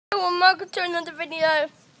welcome to another video.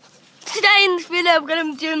 Today in this video we're going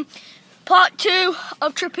to be doing part 2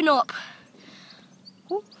 of tripping up.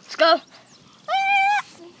 Ooh, let's go.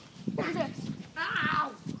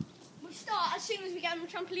 Ow! We start as soon as we get on the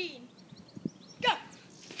trampoline. Go!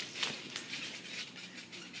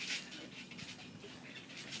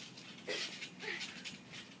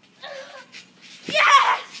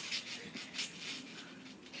 Yes!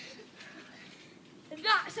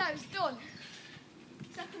 That's how it's done.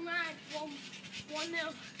 Second round,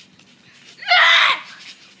 1-0.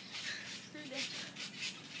 Through this.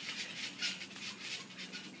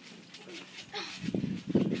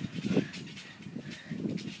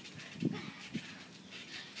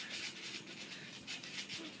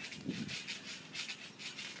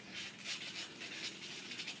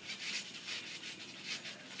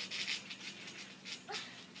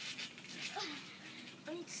 I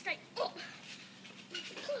need to stay up.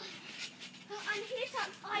 And here's that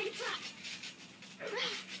eye track.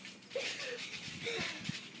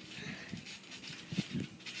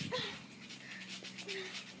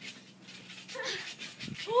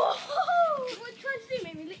 Whoa! What are you trying to do?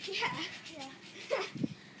 Make me lick your hair? Yeah.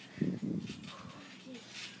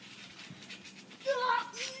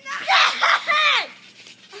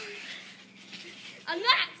 And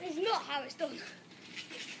that is not how it's done.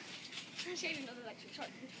 I'll show you another lecture. Try.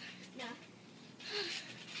 Yeah.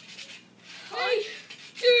 3,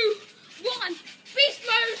 2, 1, beast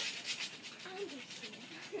mode!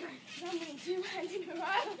 I'm winning 2 rounds in a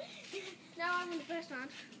row. No, I won the first round.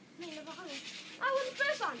 No, you never won. I won the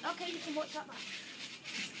first round. Okay, you can watch that back.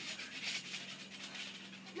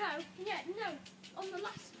 No, on the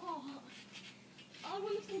last part. I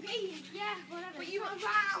won the full game. Yeah, whatever. But you won a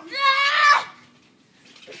round. Ah!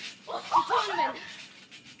 Tournament.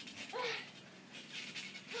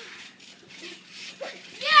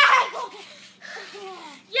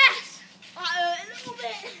 Yes! A little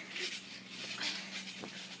bit.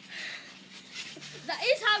 That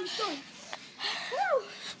is how it's done. Woo.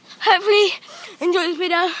 Hopefully enjoy this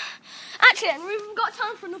video. Actually, we've even got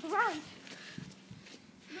time for another round.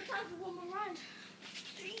 We've got time for one more round.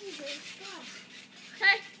 Jesus Christ.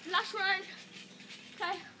 Okay, last round.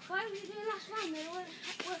 Okay, why are we doing last round? They won't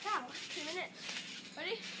work out. 2 minutes.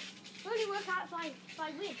 Ready? We'll only work out if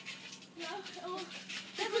I win. No,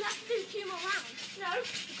 then we'll have to do 2 more rounds. No,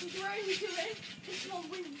 because we're only doing this one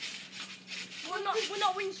wins. We're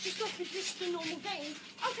not wins just off, it's just a normal game.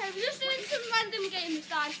 Okay, we're just doing some random game this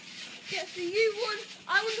time. Yeah, so you won,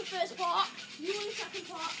 I won the first part, you won the second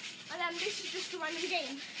part, and then this is just a random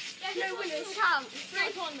game. Yeah, no winners count. It's not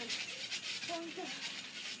a tournament.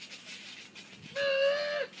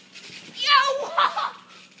 Yo!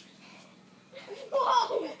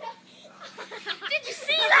 Whoa! Did you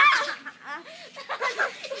see that?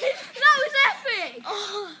 That was epic!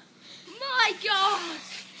 Oh my god!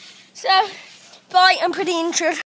 So, bye, I'm pretty interested.